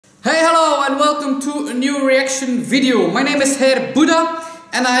Hey, hello and welcome to a new reaction video. My name is Hair Buddha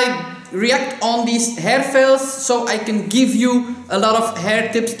and I react on these hair fails so I can give you a lot of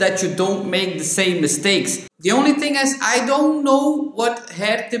hair tips that you don't make the same mistakes. The only thing is I don't know what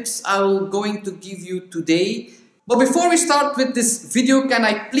hair tips I'm going to give you today. But before we start with this video, can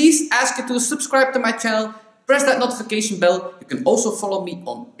I please ask you to subscribe to my channel, press that notification bell. You can also follow me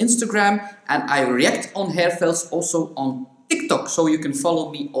on Instagram and I react on hair fails also on TikTok, so you can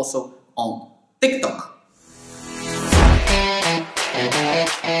follow me also on TikTok.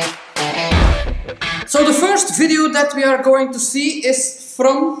 So the first video that we are going to see is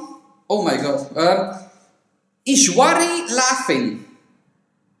from, oh my god, Ishwari Laughing.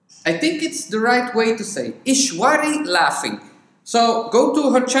 I think it's the right way to say Ishwari Laughing. So go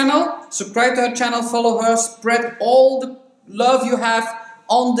to her channel, subscribe to her channel, follow her, spread all the love you have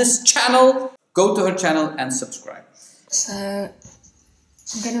on this channel. Go to her channel and subscribe. So,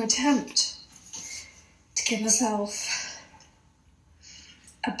 I'm going to attempt to give myself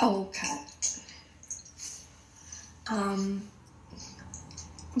a bowl cut. I'm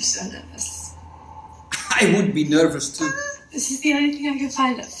so nervous. I would be nervous too. This is the only thing I can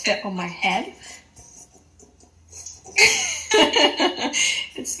find that fit on my head.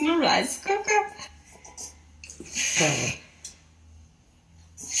 It's my rice cooker.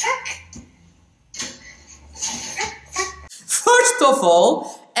 First of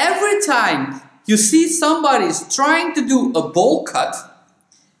all, every time you see somebody's trying to do a bowl cut,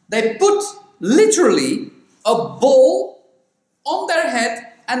 they put literally a bowl on their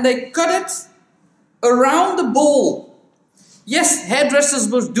head and they cut it around the bowl. Yes, hairdressers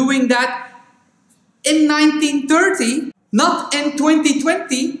were doing that in 1930, not in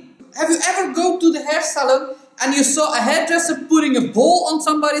 2020. Have you ever go to the hair salon and you saw a hairdresser putting a bowl on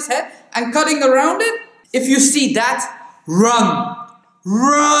somebody's head and cutting around it? If you see that, run!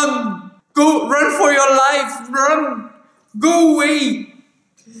 Run! Go, run for your life! Run! Go away!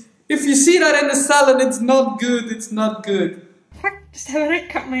 If you see that in the salon, it's not good, it's not good. Fuck, just haven't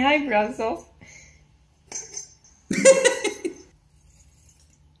cut my eyebrows off.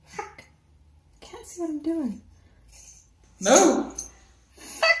 Fuck. Can't see what I'm doing. No!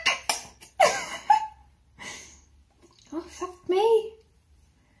 Fuck! Oh, fuck me.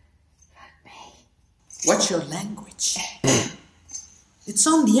 Fuck me. Watch your language. It's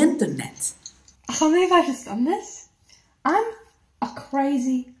on the internet. I can't believe I've just done this. I'm a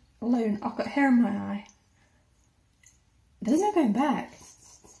crazy loon. I've got hair in my eye. There's no going back.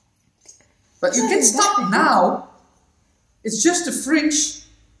 But you can stop now. It's just a fringe.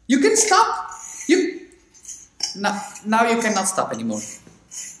 You can stop. Now you cannot stop anymore.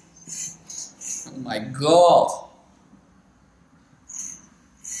 Oh my god.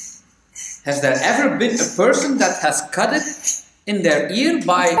 Has there ever been a person that has cut it in their ear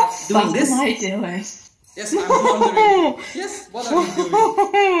by doing this? What am I doing? Yes, I'm wondering. Yes, what are you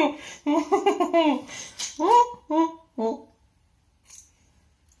doing?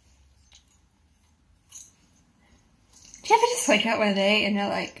 Do you ever just wake up one day and you're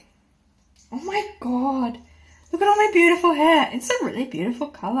like, oh my god, look at all my beautiful hair. It's a really beautiful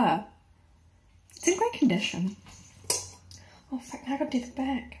colour. It's in great condition. Oh fuck, now I gotta do the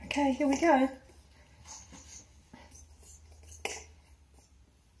back. Okay, here we go.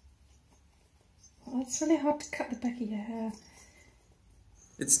 Oh, it's really hard to cut the back of your hair.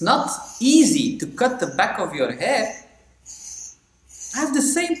 It's not easy to cut the back of your hair. I have the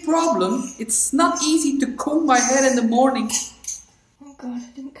same problem. It's not easy to comb my hair in the morning. Oh god,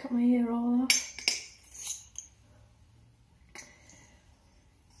 I didn't cut my ear all off.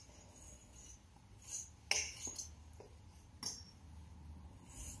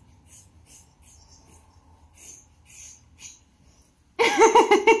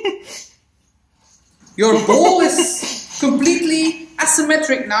 Your bowl is completely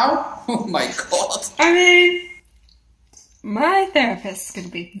asymmetric now. Oh my god. I mean, my therapist is going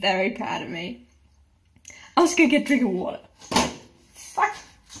to be very proud of me. I was going to get a drink of water. Fuck.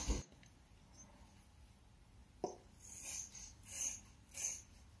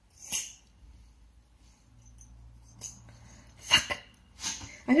 Fuck.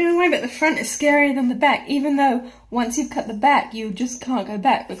 I don't know why, but the front is scarier than the back, even though once you've cut the back, you just can't go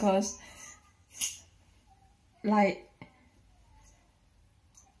back because, like,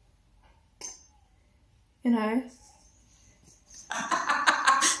 you know.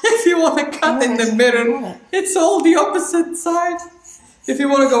 If you want to cut in the mirror, it's all the opposite side. If you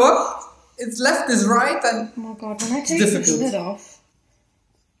want to go up, it's left is right and oh my god, when I take the lid off,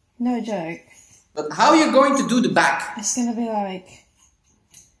 no joke. But how are you going to do the back? It's going to be like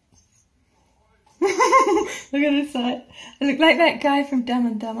Look at this side. I look like that guy from Dumb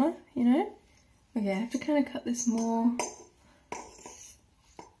and Dumber, you know? Okay, I have to kind of cut this more.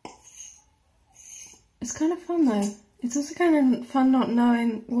 It's kind of fun though. It's also kind of fun not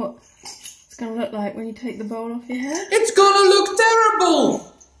knowing what it's going to look like when you take the bowl off your hair. It's gonna look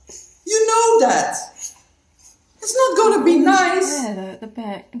terrible! You know that! It's not gonna be nice! Hair though at the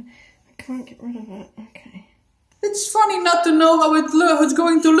back. I can't get rid of it. Okay. It's funny not to know how it's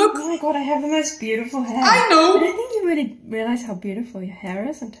going to look. Oh my god, I have the most beautiful hair. I know! I don't think you really realise how beautiful your hair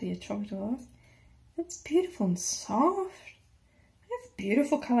is until you chop it off. It's beautiful and soft. I have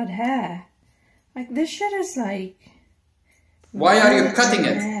beautiful coloured hair. Like, this shit is like... Why are you cutting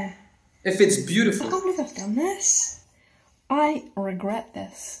it? Hair. If it's beautiful. I can't believe I've done this. I regret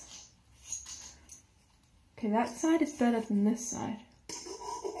this. Okay, that side is better than this side.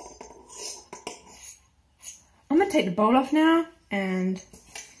 I'm gonna take the bowl off now and...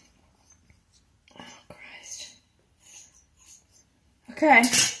 Oh, Christ. Okay.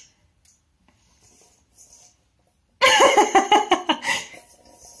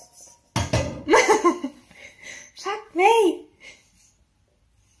 Fuck me.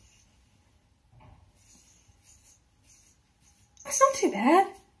 That's not too bad.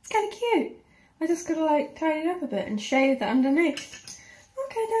 It's kind of cute. I just gotta like tidy it up a bit and shave the underneath.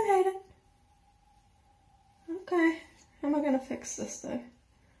 Okay, don't hate it. Okay, how am I gonna fix this though?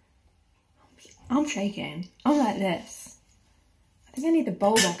 I'm shaking. I'm like this. I think I need the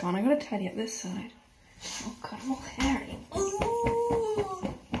bowl back on. I gotta tidy up this side. Oh god, I'm all hairy.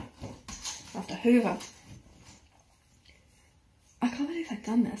 Ooh. I have to hoover. I can't believe I've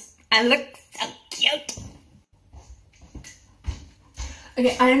done this. I look so cute.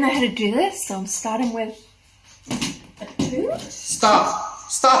 Okay, I don't know how to do this, so I'm starting with a 2. Stop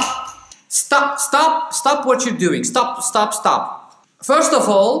what you're doing. Stop. First of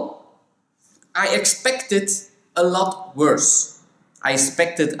all, I expected a lot worse. I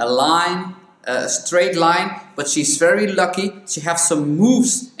expected a line, a straight line, but she's very lucky. She has some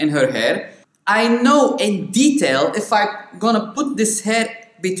moves in her hair. I know in detail, if I'm gonna put this hair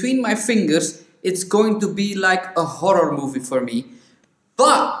between my fingers, it's going to be like a horror movie for me.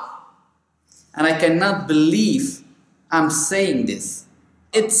 But, and I cannot believe I'm saying this,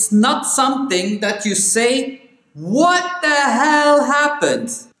 it's not something that you say, what the hell happened?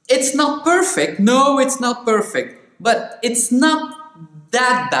 It's not perfect. No, it's not perfect. But it's not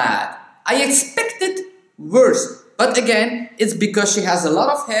that bad. I expected worse. But again, it's because she has a lot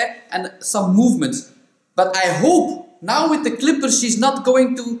of hair and some movements. But I hope now with the clippers she's not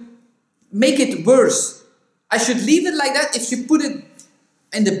going to make it worse. I should leave it like that. If you put it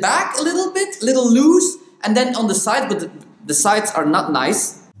in the back a little bit, a little loose, and then on the side, but the sides are not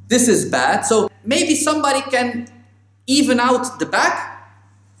nice. This is bad. So maybe somebody can even out the back.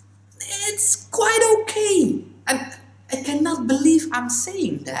 It's quite okay. And I cannot believe I'm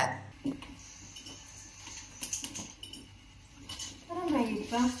saying that. Okay.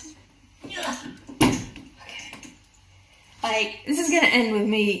 Like, this is gonna end with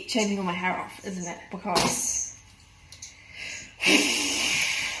me shaving all my hair off, isn't it? Because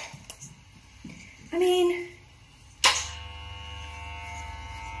I mean,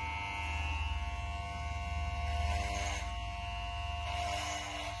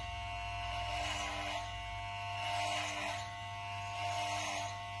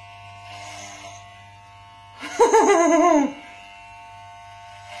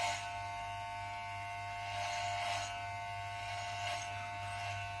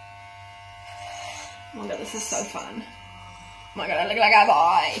 oh my god, this is so fun. Oh my god, I look like a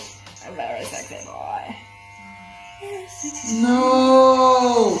boy. A very sexy boy.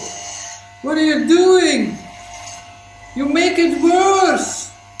 No! What are you doing? You make it worse!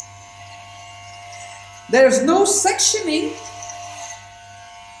 There's no sectioning.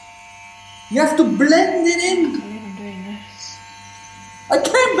 You have to blend it in. I can't believe I'm doing this. I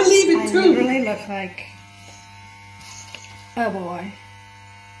can't believe it too. I literally look like a boy.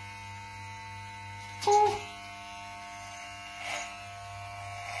 Oh.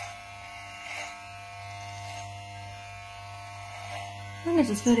 When is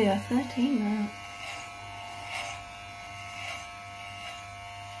this video? 13 now.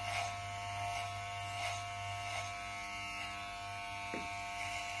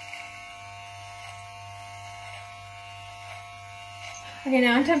 Okay,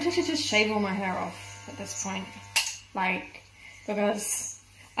 now I'm tempted to just shave all my hair off at this point. Like, because,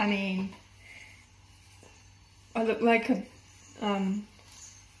 I mean, I look like a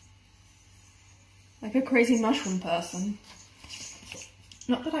crazy mushroom person.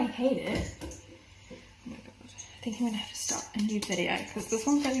 Not that I hate it. Oh my god, I think I'm gonna have to start a new video because this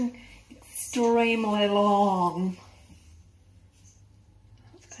one's getting extremely long.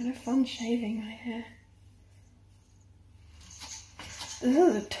 It's kind of fun shaving my hair. This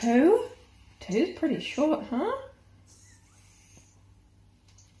is a 2? 2's pretty short, huh?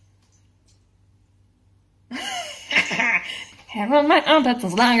 Hair on my armpits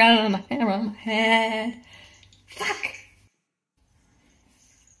is longer than the hair on my head. Fuck!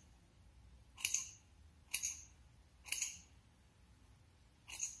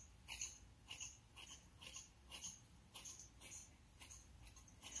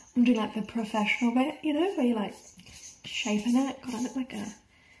 I'm doing like the professional bit, you know, where you like shaping it. God, I look like a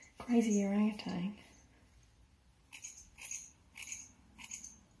crazy orangutan.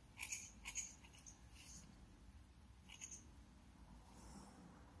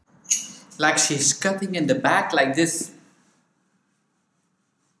 Like she's cutting in the back like this.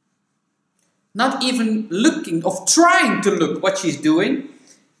 Not even looking or trying to look what she's doing.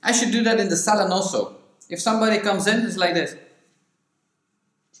 I should do that in the salon also. If somebody comes in, it's like this.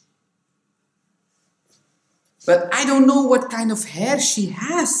 But I don't know what kind of hair she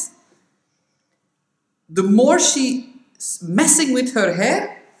has. The more she's messing with her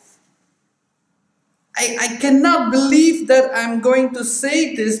hair, I cannot believe that I'm going to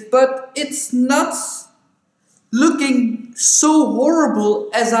say this, but it's not looking so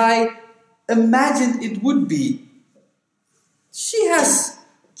horrible as I imagined it would be. She has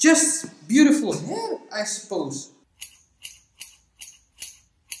just beautiful hair, I suppose.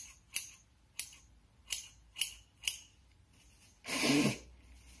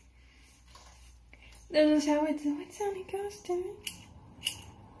 This is how it's on a costume.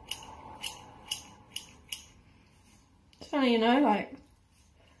 It's funny, you know, like.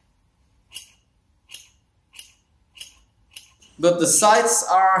 But the sides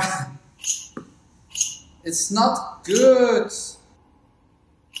are. It's not good.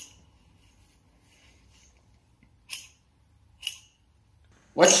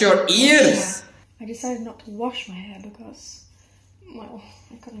 What's your ears? I decided not to wash my hair because, well,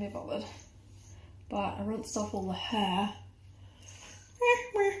 I couldn't be bothered. But I rinsed off all the hair.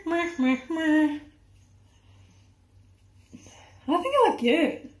 I think I look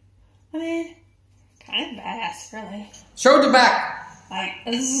cute. I mean, kind of badass, really. Show the back. Like,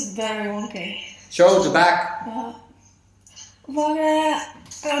 this is very wonky. Show the back. Look at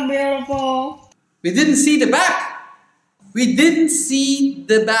it. I'm beautiful. We didn't see the back. We didn't see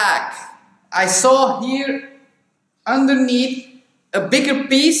the back. I saw here underneath a bigger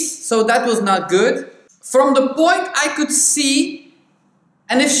piece, so that was not good. From the point I could see,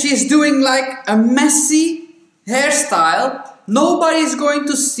 and if she's doing like a messy hairstyle, nobody's going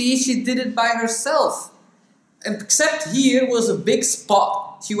to see she did it by herself. Except here was a big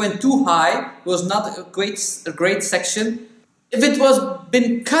spot. She went too high. It was not a great section. If it was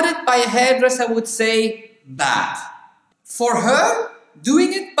been cut by a hairdresser, I would say bad. For her,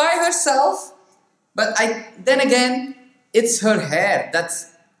 doing it by herself, but then again, it's her hair.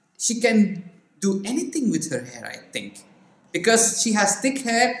 She can do anything with her hair, I think. Because she has thick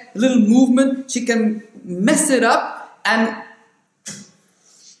hair, a little movement, she can mess it up and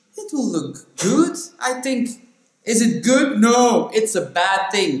it will look good, I think. Is it good? No, it's a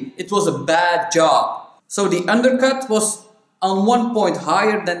bad thing. It was a bad job. So the undercut was on one point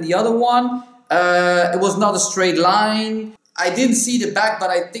higher than the other one. It was not a straight line. I didn't see the back, but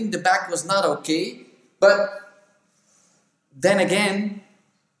I think the back was not okay. But then again,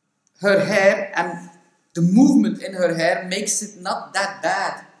 her hair and the movement in her hair makes it not that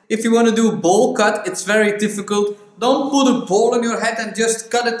bad. If you want to do a bowl cut, it's very difficult. Don't put a bowl on your head and just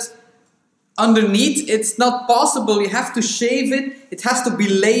cut it underneath. It's not possible. You have to shave it. It has to be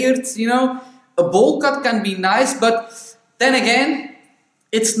layered, you know. A bowl cut can be nice, but then again,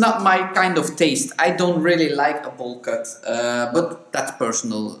 it's not my kind of taste. I don't really like a bowl cut, but that's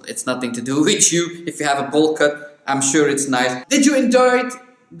personal. It's nothing to do with you. If you have a bowl cut, I'm sure it's nice. Did you enjoy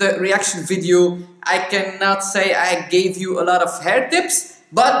the reaction video? I cannot say I gave you a lot of hair tips,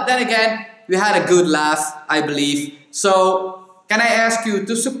 but then again, we had a good laugh, I believe. So, can I ask you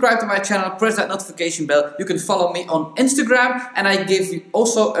to subscribe to my channel, press that notification bell. You can follow me on Instagram, and I gave you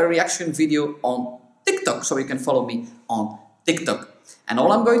also a reaction video on TikTok, so you can follow me on TikTok. And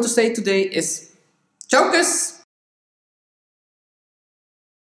all I'm going to say today is, ciao kus!